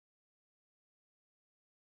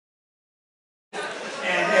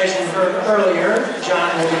as you heard earlier,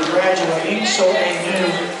 John will be graduating, so a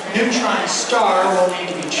new Neutron star will need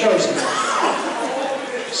to be chosen.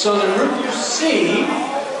 So the group you see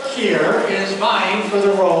here is vying for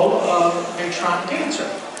the role of Neutron dancer.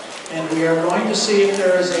 And we are going to see if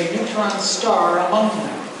there is a Neutron star among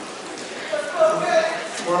them.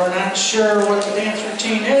 We're not sure what the dance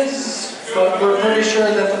routine is, but we're pretty sure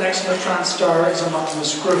that the next Neutron star is among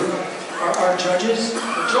this group. Our judges?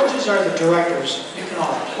 The judges are the directors. You can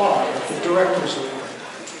all applaud, but the directors are there.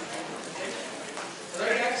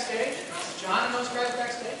 Are they backstage? Is John and those guys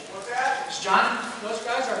backstage? What's that? Is John and those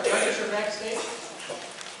guys, our judges, are backstage?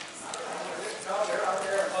 No, they're out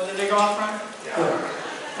there. Oh, did they go out front? Yeah. Good.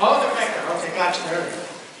 Oh, they're back there. Okay, gotcha. There we go.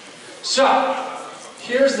 So,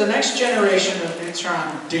 here's the next generation of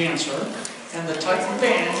Neutron dancer and the Titan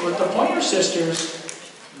band with the Pointer Sisters,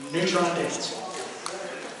 Neutron Dance.